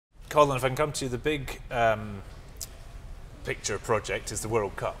Colin, if I can come to you, the big picture project is the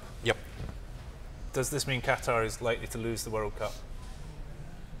World Cup. Yep. Does this mean Qatar is likely to lose the World Cup?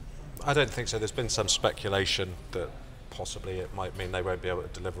 I don't think so. There's been some speculation that possibly it might mean they won't be able to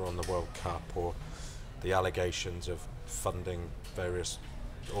deliver on the World Cup, or the allegations of funding various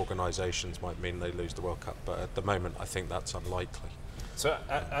organisations might mean they lose the World Cup, but at the moment I think that's unlikely. So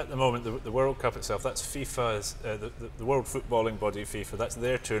at the moment, the World Cup itself, that's FIFA's, the World Footballing Body, FIFA, that's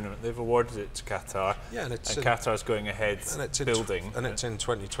their tournament. They've awarded it to Qatar, yeah, and Qatar's going ahead building. And it's in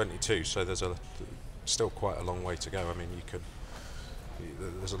 2022, so there's still quite a long way to go. I mean,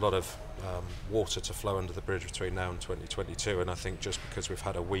 there's a lot of water to flow under the bridge between now and 2022, and I think just because we've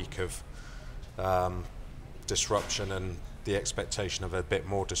had a week of disruption and the expectation of a bit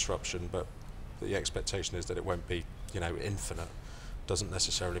more disruption, but the expectation is that it won't be, infinite, doesn't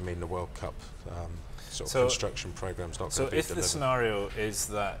necessarily mean the World Cup construction program's not going to be delivered. So if the scenario is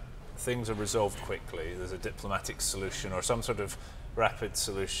that things are resolved quickly, there's a diplomatic solution or some sort of rapid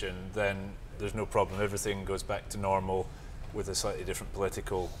solution, then there's no problem. Everything goes back to normal with a slightly different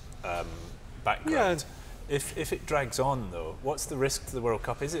political background. Yeah. If it drags on, though, what's the risk to the World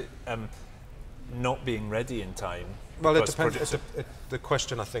Cup? Is it not being ready in time? Well, it depends. The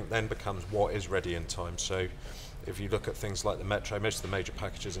question, I think, then becomes what is ready in time. So if you look at things like the Metro, most of the major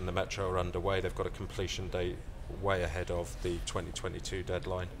packages in the Metro are underway. They've got a completion date way ahead of the 2022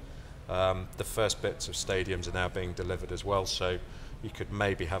 deadline. The first bits of stadiums are now being delivered as well, so you could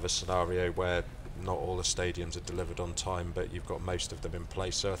maybe have a scenario where not all the stadiums are delivered on time, but you've got most of them in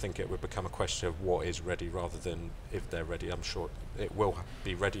place. So I think it would become a question of what is ready rather than if they're ready. I'm sure it will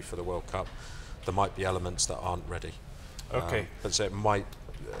be ready for the World Cup. There might be elements that aren't ready. Okay. But so it might,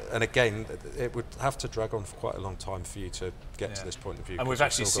 and again, it would have to drag on for quite a long time for you to get to this point of view. And we've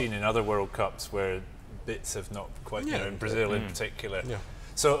actually seen in other World Cups where bits have not quite, in Brazil in particular. Yeah.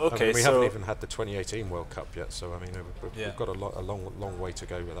 So okay, I mean, we haven't even had the 2018 World Cup yet, so I mean, we've got a long way to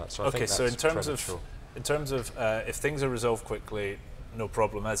go with that. So I think that's so in terms of if things are resolved quickly, no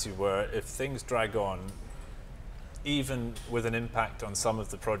problem, as you were. If things drag on, even with an impact on some of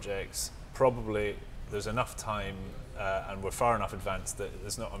the projects, probably there's enough time and we're far enough advanced that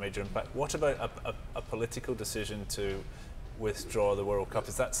there's not a major impact. What about a political decision to withdraw the World Cup?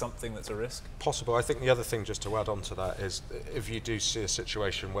 Is that something that's a risk? Possible. I think the other thing, just to add on to that, is if you do see a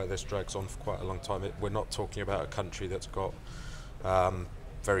situation where this drags on for quite a long time, we're not talking about a country that's got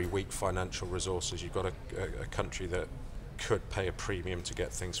very weak financial resources. You've got a country that could pay a premium to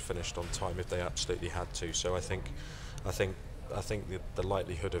get things finished on time if they absolutely had to. So I think the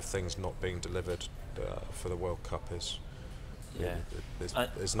likelihood of things not being delivered for the World Cup is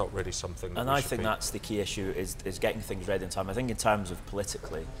not really something that and I think that's the key issue, is getting things ready in time. I think in terms of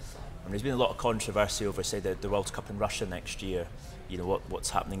politically, there's been a lot of controversy over, say, the World Cup in Russia next year, what's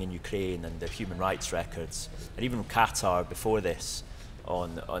happening in Ukraine and the human rights records, and even Qatar before this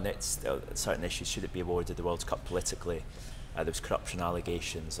on its certain issues. Should it be awarded the World Cup politically? There was corruption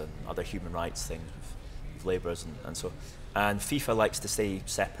allegations and other human rights things with labourers and so, and FIFA likes to stay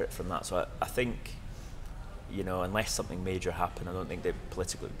separate from that. So I think, unless something major happened, I don't think they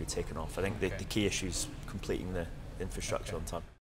politically would be taken off. I think the key issue is completing the infrastructure on time.